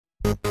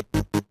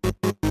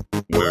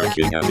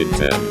fucking have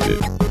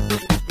intended.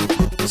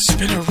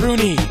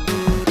 Spin-a-rooney!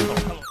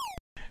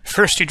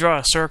 First you draw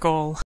a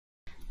circle,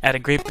 add a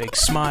great big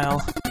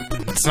smile.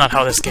 That's not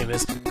how this game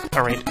is.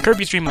 Alright,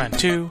 Kirby's Dream Land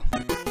 2.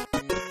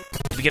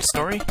 Did we get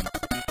story?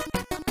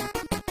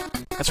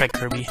 That's right,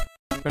 Kirby.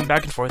 Run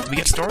back and forth. Did we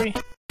get story?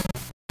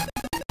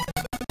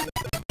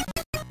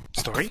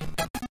 Story?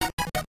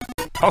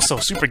 Also,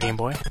 Super Game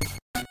Boy.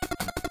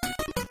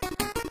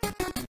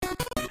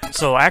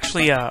 So, I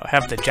actually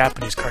have the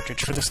Japanese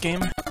cartridge for this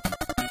game.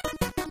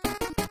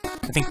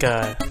 I think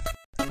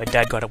my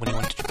dad got it when he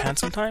went to Japan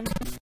sometime,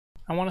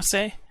 I want to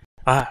say.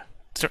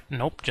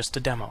 Nope, just a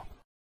demo.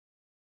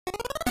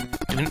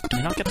 Do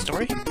we not get the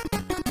story?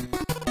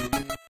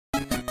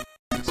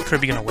 Is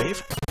Kirby gonna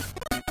wave?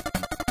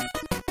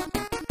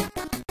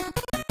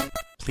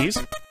 Please?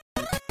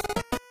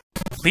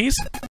 Please?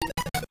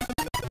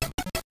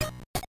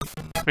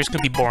 Or it's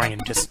gonna be boring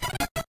and just...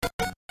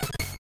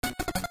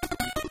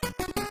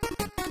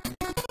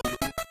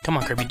 Come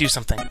on, Kirby, do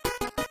something.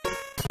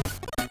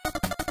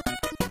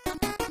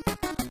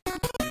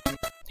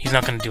 He's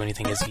not gonna do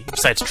anything, is he?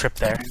 Besides trip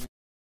there.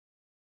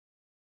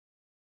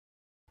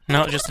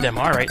 No, just a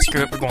demo. Alright,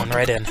 screw it, we're going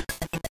right in.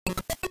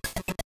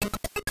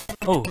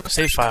 Oh,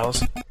 save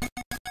files.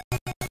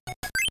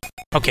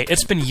 Okay,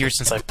 it's been years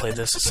since I've played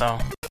this, so...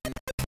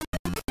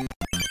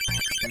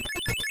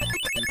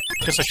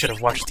 Guess I should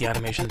have watched the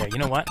animation there. You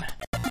know what?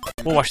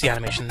 We'll watch the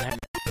animation there.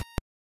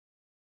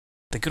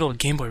 The good old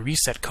Game Boy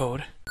reset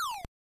code.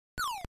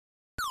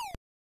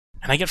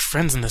 And I get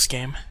friends in this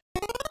game.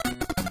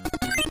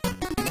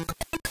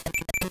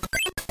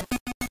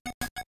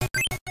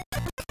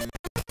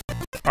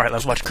 Alright,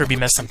 let's watch Kirby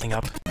mess something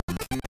up.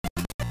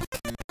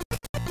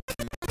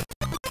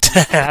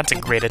 That's a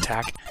great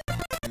attack.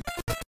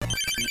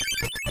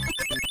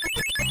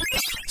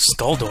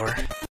 Skull door.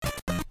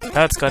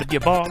 That's gotta be a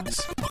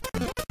boss.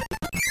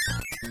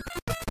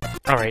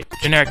 Alright,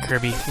 generic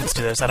Kirby. Let's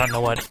do this. I don't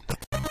know what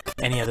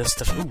any of this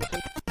stuff... Ooh,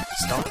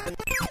 star.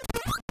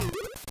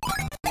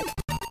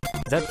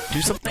 Did that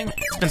do something?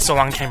 It's been so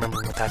long I can't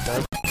remember what that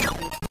does.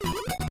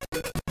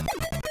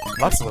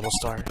 Lots of little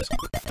stars.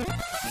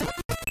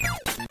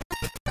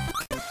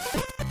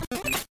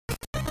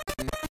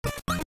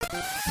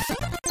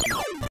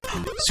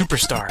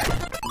 Superstar.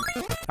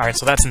 Alright,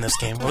 so that's in this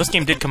game. Well, this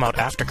game did come out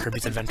after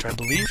Kirby's Adventure, I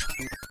believe.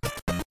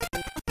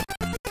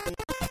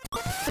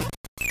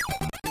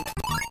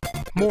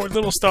 More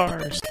little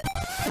stars!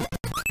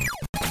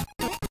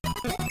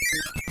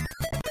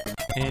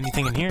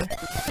 Anything in here?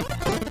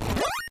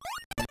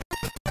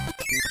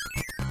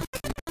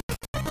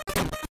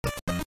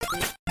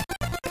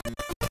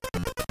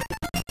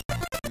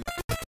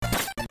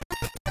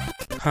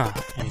 Huh,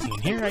 anything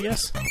in here, I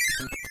guess?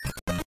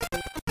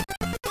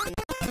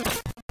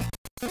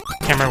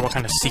 Can't remember what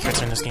kind of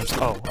secrets are in this game.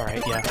 Oh,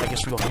 alright, yeah, I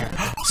guess we go in here.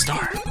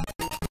 Star!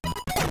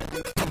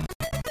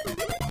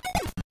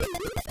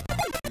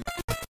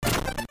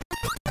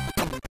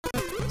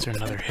 Is there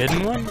another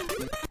hidden one?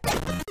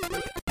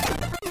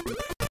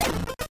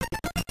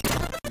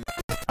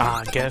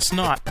 Ah, guess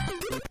not.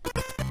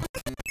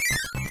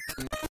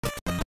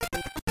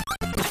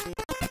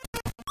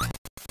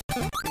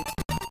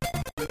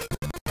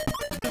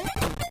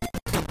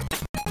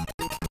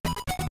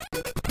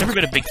 Never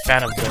been a big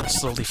fan of the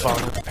slowly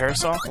falling with the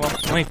parasol. Well,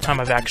 the only time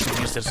I've actually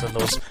used it is in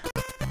those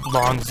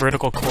long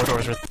vertical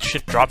corridors where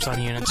shit drops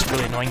on you and it's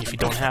really annoying if you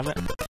don't have it.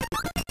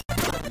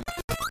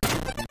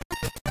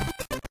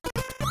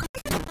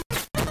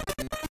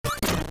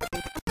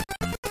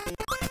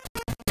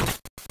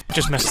 It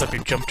just messes up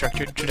your jump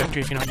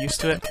trajectory if you're not used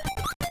to it.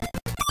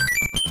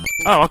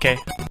 Oh, okay.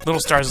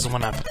 Little stars is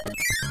one up.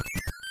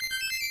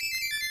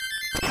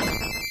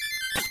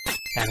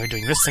 And we're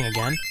doing this thing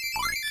again.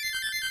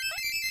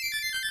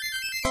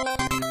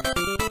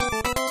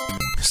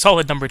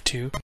 Solid number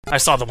 2. I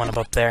saw the one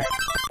up there.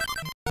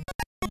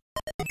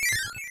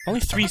 Only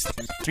three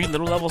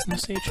little levels in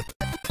this stage?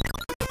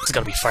 It's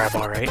gotta be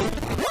Fireball, right?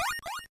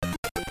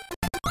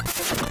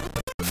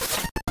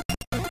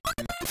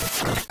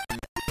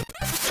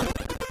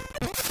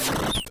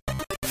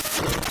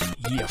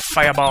 Yeah,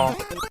 Fireball!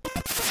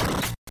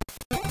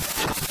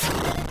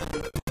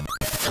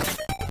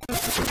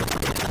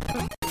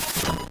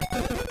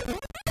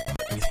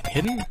 Anything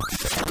hidden?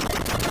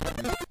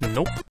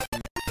 Nope.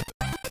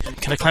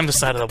 Can I climb the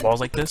side of the walls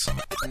like this?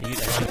 I know you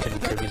couldn't,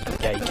 Kirby's...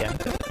 Yeah, you can.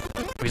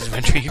 Kirby's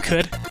Adventure, you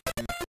could.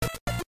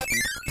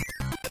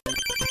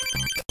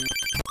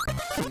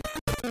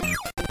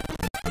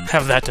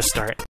 Have that to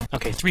start.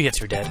 Okay, 3 hits,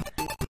 you're dead.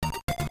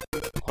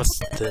 What's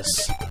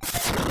this?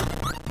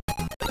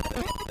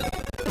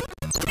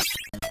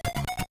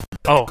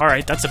 Oh,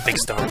 alright, that's a big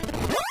star.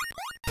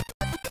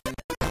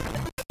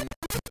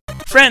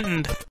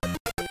 Friend!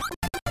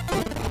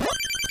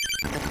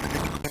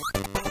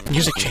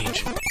 Music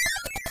change.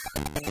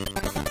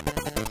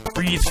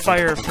 Breathe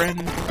fire, friend.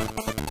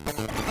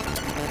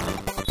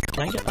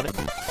 Can I get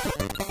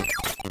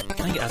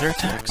other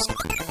attacks?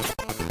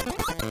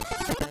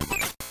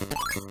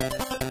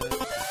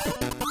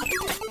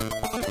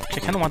 I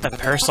kinda want that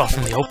parasol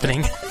from the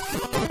opening.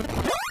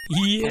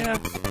 Yeah.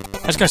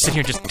 I'm just gonna sit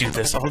here and just do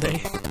this all day.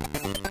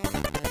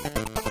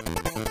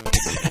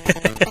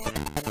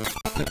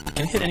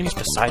 Can it hit enemies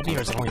beside me,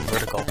 or is it only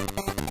vertical?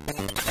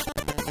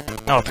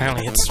 No,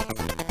 apparently it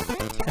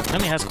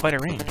has quite a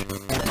range.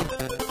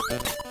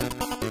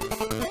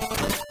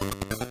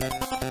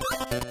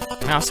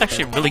 Now, it's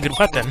actually a really good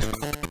weapon.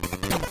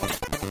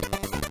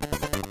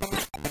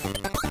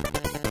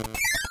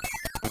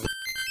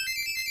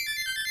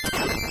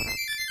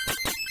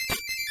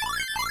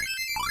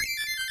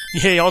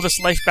 Yay, all this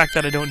life back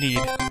that I don't need.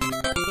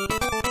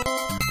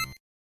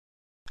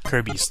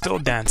 Kirby's still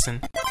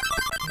dancing.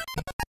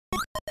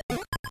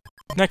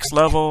 Next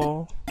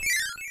level.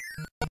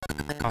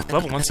 Oh,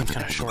 level 1 seems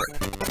kind of short.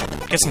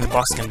 I'm guessing the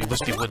boss is going to be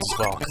Wispy Woods as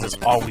well, because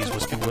it's always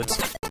Wispy Woods.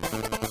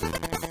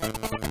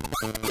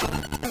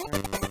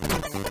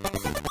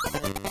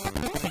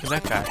 What the heck is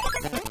that guy?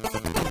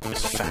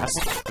 He's fast.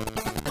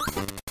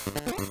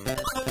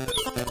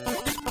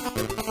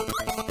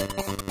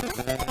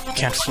 You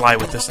can't fly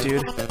with this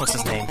dude. What's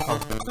his name? Oh,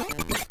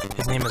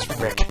 his name is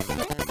Rick.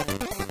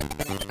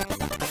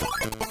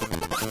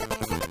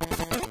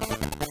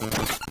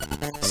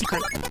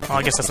 Secret. Oh,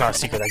 I guess that's not a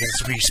secret. I guess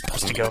it's where you're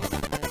supposed to go.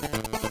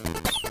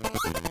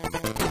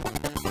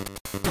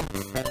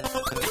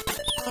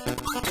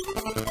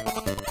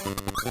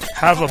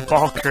 Have a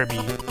ball, Kirby.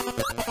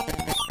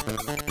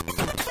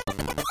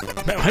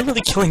 Man, am I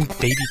really killing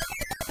baby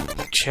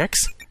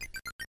chicks?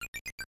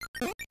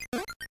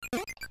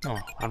 Oh,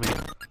 how do we...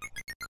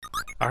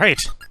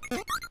 Alright.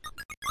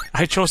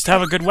 I chose to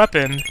have a good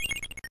weapon.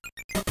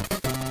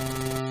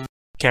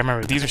 Can't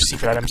remember. These are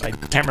secret items. I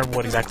can't remember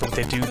what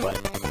they do, but...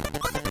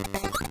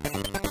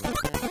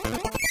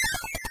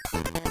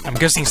 I'm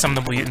guessing some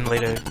of them in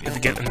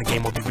the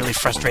game will be really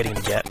frustrating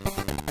to get.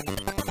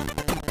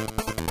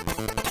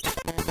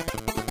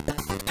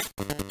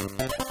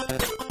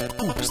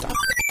 Ooh, stop.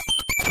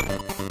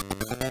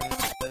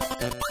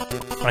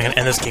 Am I gonna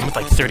end this game with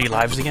like 30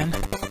 lives again?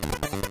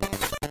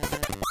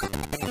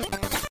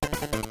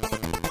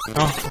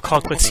 Oh, we'll call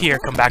it quits here,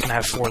 come back and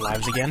have 4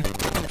 lives again.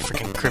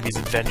 Freaking Kirby's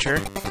Adventure.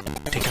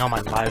 Taking all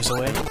my lives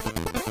away.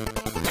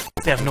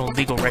 They have no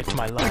legal right to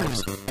my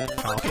lives.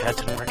 Oh, okay, that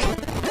didn't work.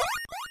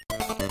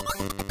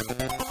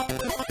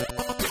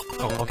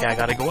 Oh, okay, I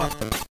gotta go up.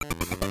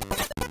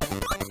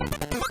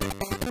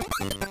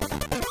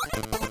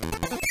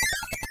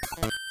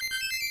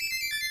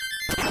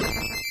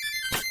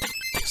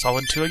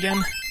 Solid 2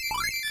 again?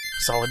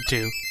 Solid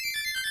 2.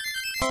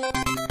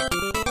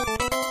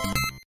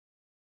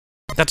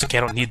 That's okay,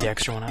 I don't need the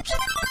extra 1-ups.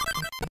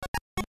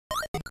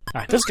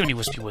 Alright, this is gonna be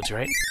Wispy Woods,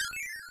 right?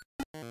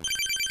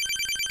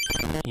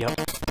 Yep.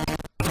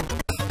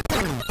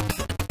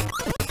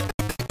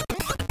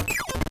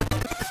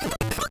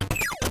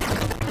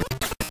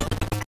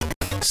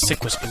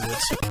 Sick Wispy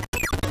Woods.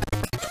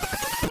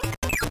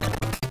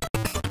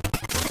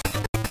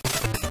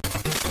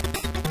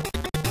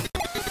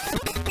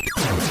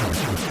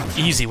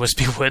 Easy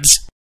Wispy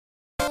Woods.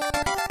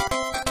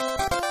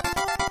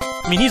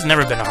 I mean, he's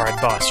never been a hard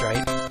boss,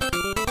 right?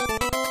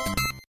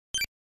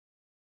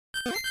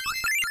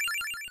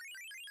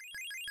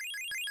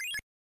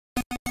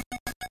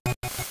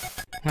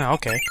 Oh,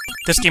 okay.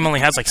 This game only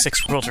has like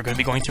 6 worlds. We're going to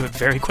be going through it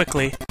very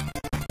quickly.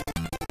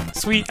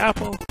 Sweet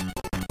apple.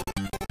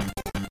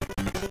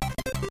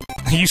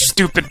 You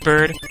stupid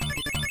bird.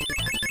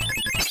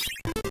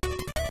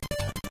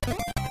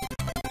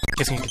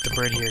 Guess we can get the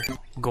bird here.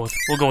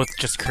 We'll go with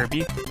just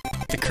Kirby.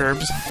 The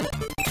Curbs.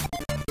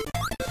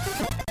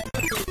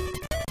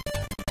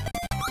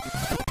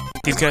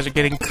 These guys are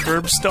getting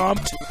curb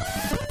stomped.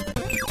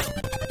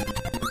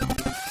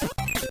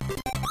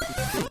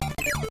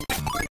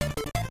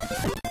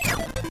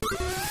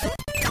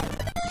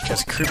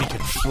 Because Kirby can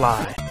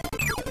fly.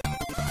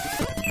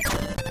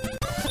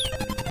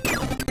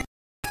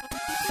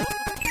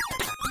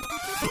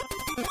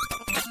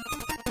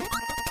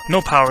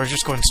 No power,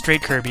 just going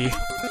straight Kirby.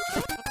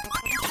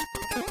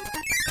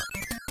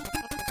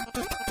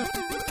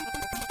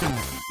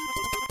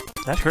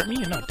 Did that hurt me?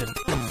 No, it didn't.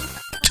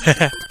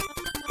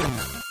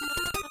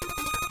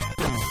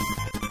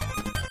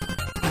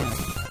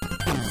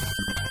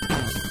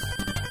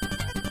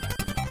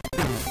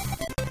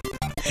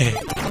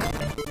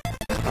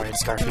 Alright,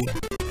 Scarfy.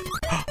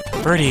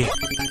 Birdie!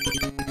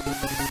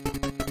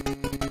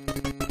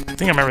 I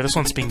think I remember this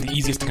one's being the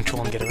easiest to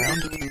control and get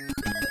around.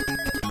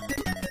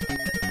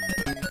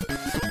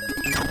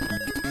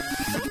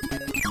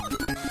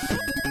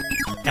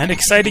 And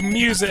exciting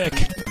music!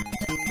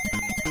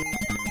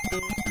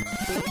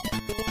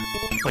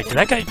 Wait, did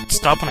that guy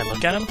stop when I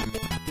look at him?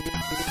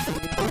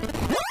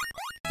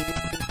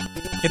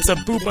 It's a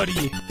Boo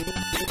Buddy!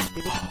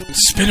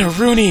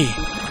 Spinaroonie!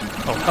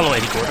 Oh, hello,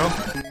 Eddie Gordo.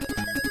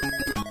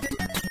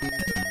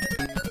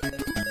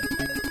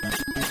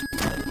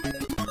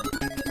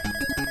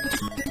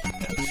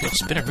 Yo,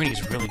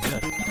 Spinaroonie's really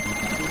good.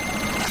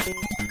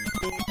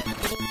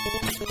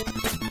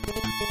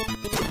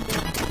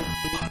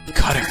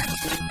 Cutter.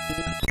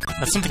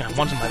 That's something I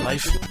want in my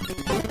life.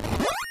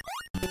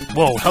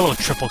 Whoa, hello,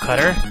 Triple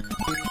Cutter.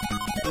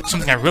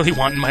 Something I really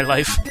want in my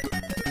life.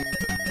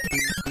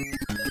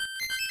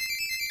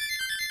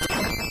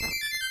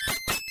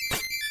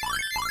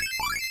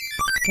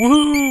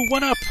 Woohoo!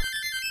 1 up!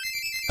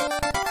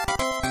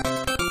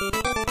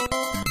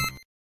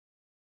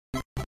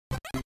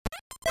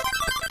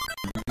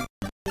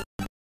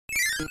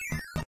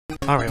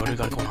 Alright, what do we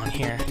got going on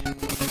here?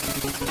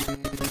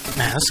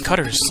 Man, this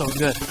cutter is so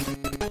good.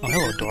 Oh,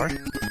 hello, door.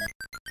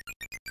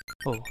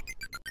 Oh.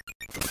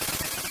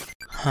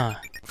 Huh.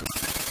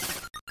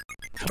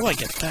 How do I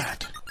get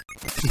that?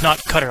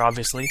 Not cutter,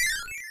 obviously.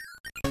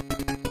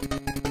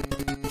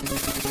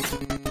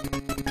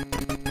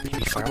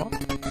 Maybe fireball?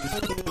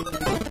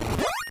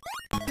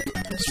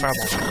 This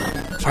fireball.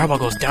 Fireball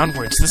goes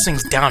downwards. This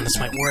thing's down. This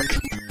might work.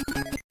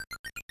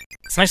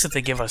 It's nice that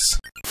they give us...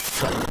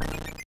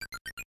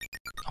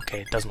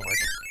 Okay, it doesn't work.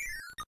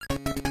 I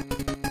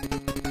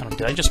don't know,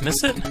 did I just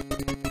miss it?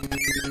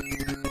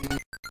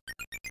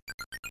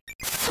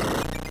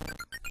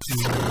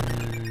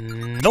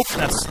 Nope,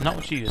 that's not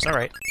what you use.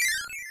 Alright.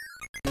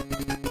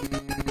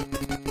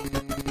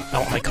 I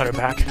want my cutter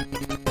back.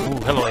 Ooh,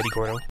 hello, Eddie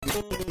Gordo.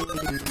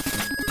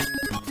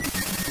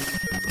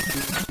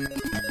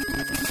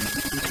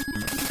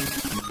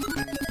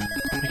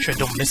 Make sure I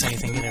don't miss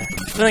anything either.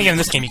 But then again, in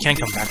this game, you can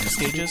come back to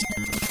stages.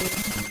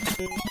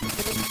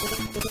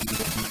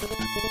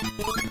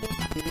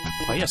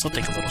 Oh yes, I'll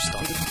take a little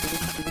stuff.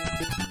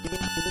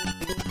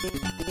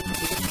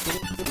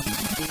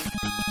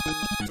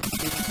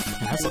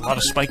 That's a lot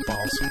of spike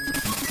balls.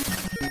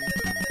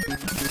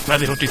 Glad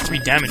they don't do 3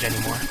 damage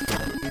anymore.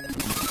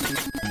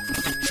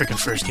 Frickin'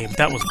 first game.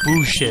 That was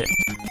bullshit.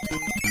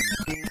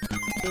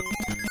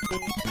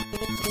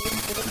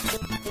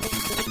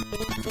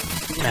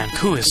 Man,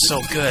 Ku is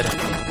so good.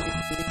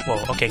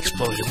 Whoa, okay,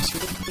 explosions.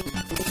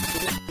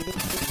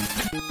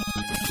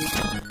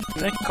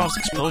 That caused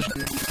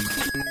explosion.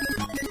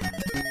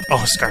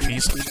 Oh,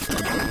 Scarfies.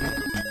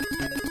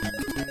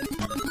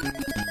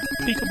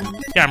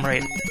 Peekaboo. Yeah, I'm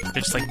right.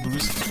 They're just like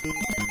boos.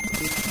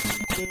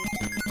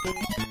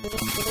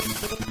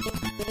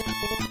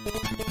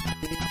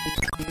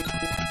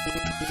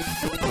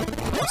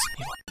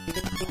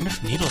 I wonder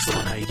if Needle's the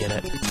one how you get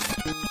it.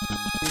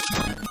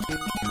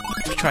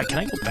 Let's try. Can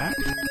I go back?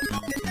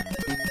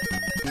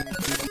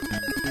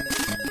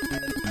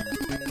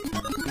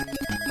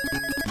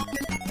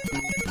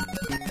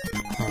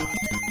 Huh.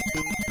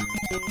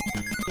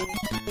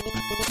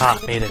 Ah,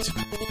 made it.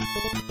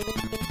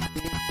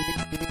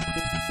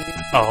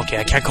 Oh, okay,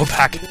 I can't go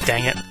back.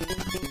 Dang it.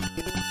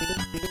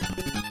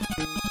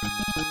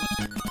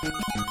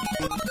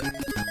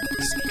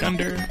 Sneak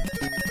under.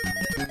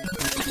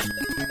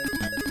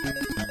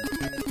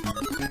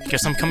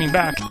 Guess I'm coming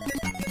back.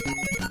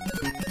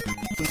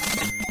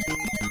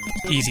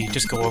 Easy,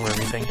 just go over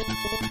everything.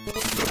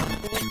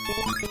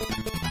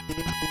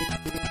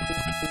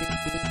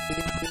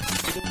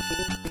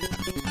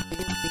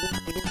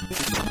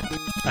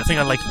 I think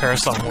I like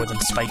Parasol more than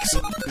Spikes.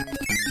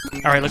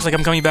 Alright, looks like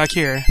I'm coming back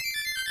here.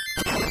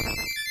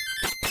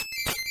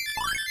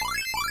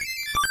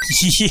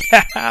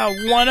 Yeah!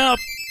 1 up!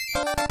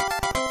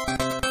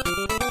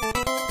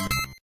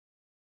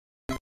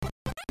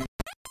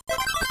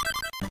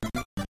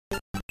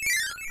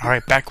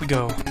 Alright, back we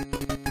go.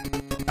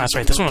 That's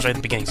right, this one was right at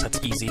the beginning, so that's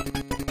easy.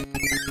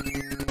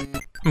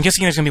 I'm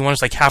guessing there's gonna be one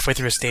that's like halfway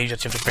through a stage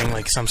that you have to bring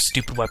like some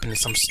stupid weapon to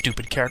some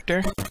stupid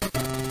character.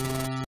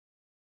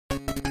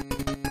 That'll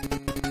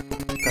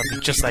be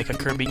just like a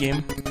Kirby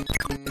game.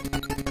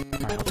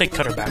 Alright, I'll take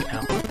Cutter back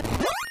now.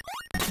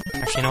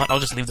 Actually, you know what? I'll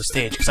just leave the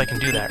stage, because I can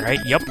do that, right?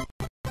 Yup.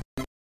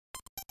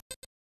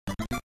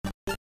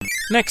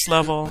 Next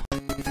level.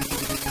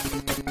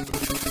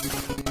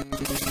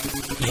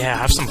 Yeah,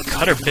 have some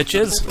Cutter,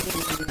 bitches.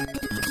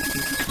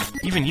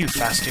 Even you,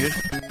 fast dude.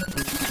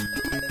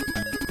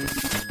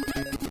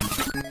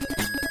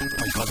 Oh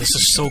my god, this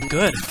is so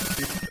good.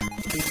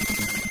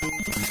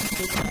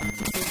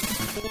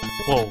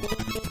 Whoa.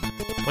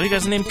 What are you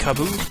guys named?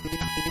 Kaboo?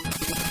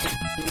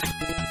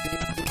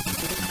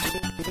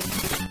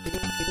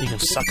 You can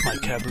suck my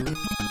Kaboo.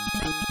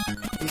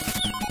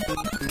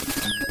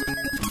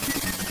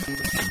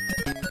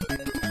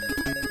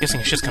 Guessing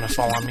it's just gonna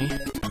fall on me.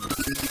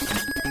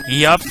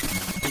 Yup.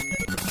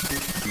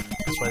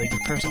 That's why they give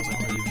parasols. I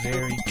want to be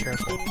very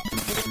careful.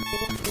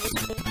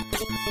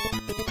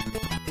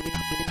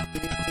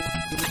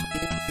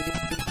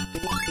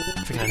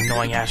 Freaking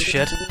annoying ass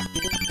shit.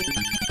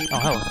 Oh,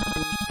 hello.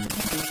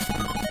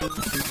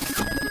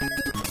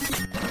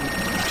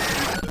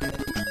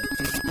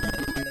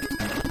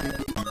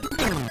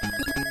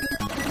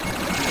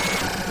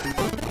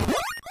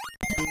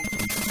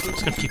 I'm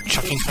just gonna keep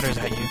chucking cutters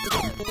at you.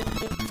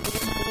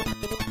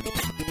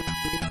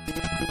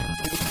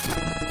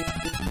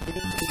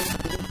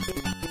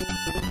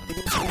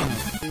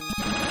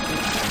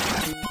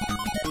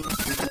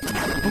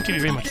 Don't give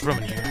you very much room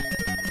in here.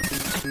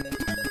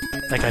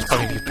 That guy's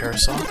probably gonna be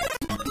Parasol.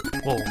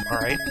 Whoa,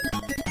 alright.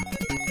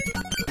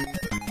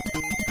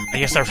 I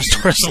guess that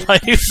restores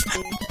life.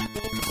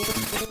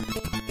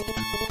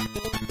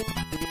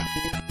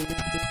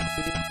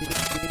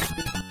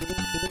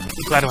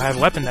 glad I have a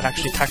weapon that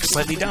actually attacks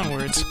slightly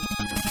downwards.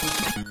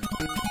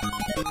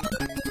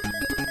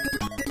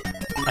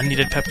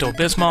 Unneeded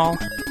Pepto-Bismol.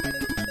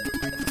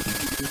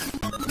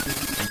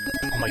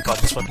 Oh my god,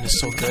 this weapon is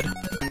so good.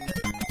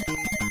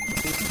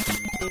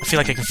 I feel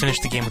like I can finish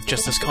the game with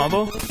just this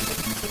combo.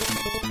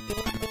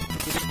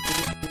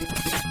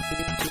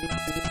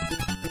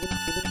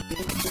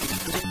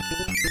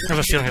 I have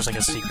a feeling there's like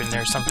a secret in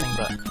there or something,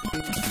 but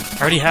I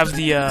already have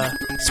the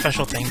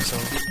special thing, so...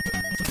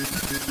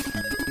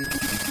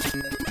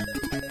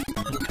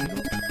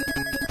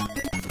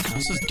 Oh,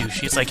 this is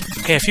douchey. It's like,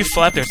 hey, if you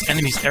flap, there's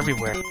enemies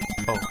everywhere.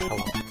 Oh, hello.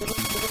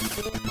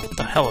 What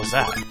the hell is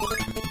that?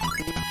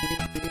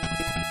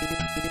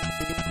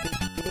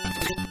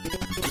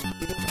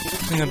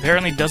 This thing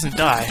apparently doesn't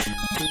die.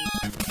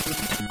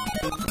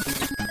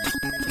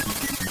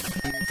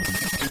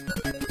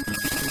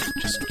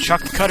 Just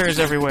chuck cutters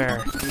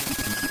everywhere.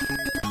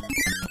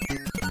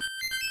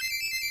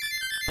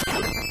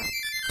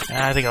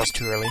 I think I was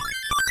too early.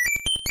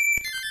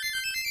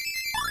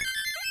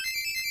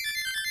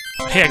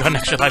 Hey, I got an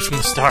extra life from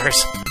the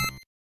stars.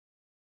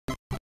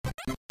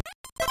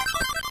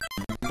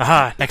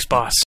 Aha, next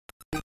boss.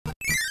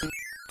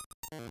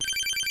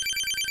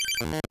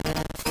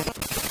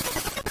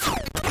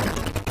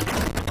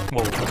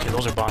 Whoa, okay,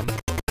 those are bombs.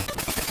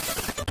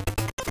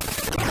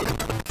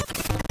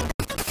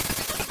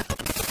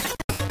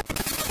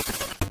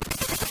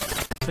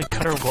 The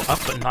cutter will go up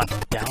but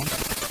not down.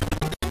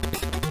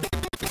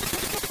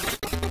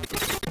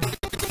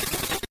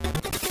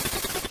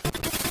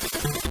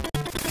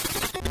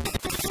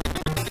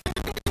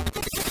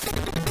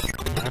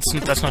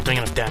 That's not doing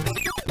enough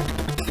damage.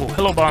 Whoa,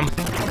 hello, bomb!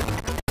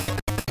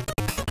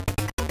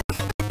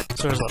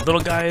 So there's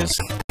little guys,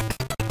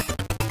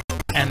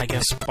 and I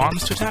guess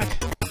bombs to attack?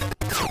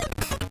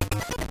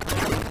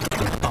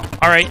 Oh,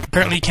 alright,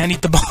 apparently you can't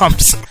eat the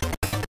bombs.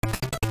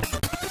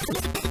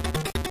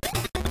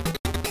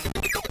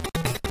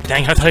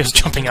 Dang, I thought I was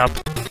jumping up.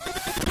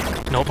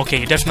 Nope, okay,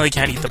 you definitely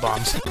can't eat the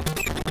bombs.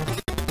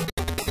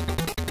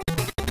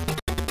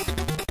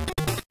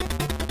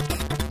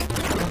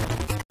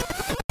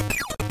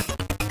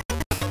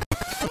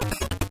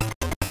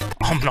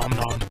 Nom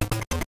nom.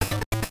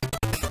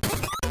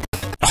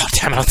 Oh,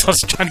 damn it, I was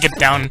trying to get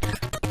down.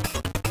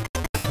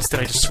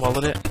 Instead, I just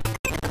swallowed it.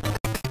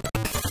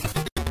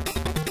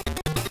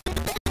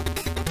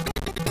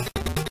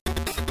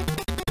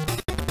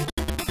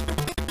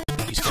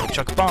 He's gonna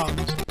chuck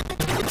bombs.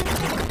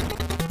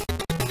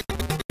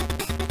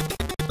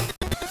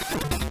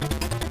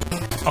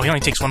 Oh, he only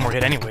takes one more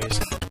hit anyways.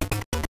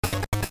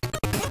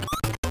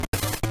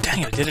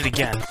 Dang it, I did it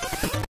again.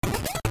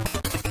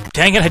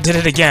 Dang it, I did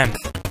it again.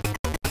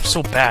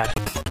 So bad.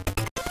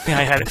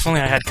 If only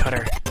I had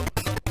cutter.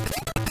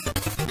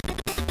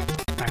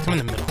 Alright, come in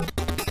the middle.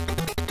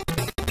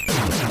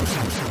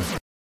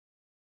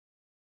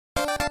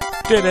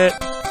 Did it!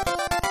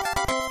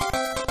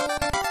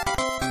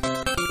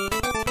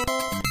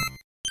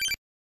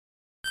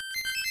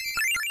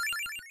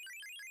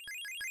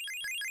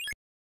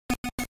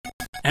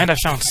 And I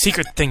found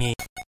secret thingy.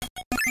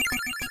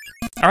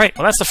 Alright,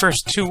 well that's the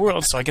first 2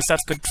 worlds, so I guess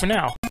that's good for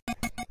now.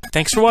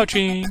 Thanks for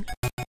watching!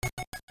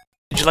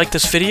 Did you like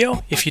this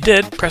video? If you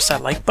did, press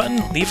that like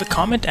button, leave a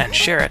comment, and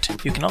share it.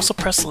 You can also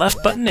press the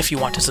left button if you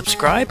want to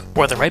subscribe,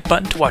 or the right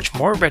button to watch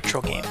more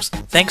retro games.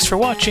 Thanks for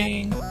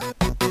watching!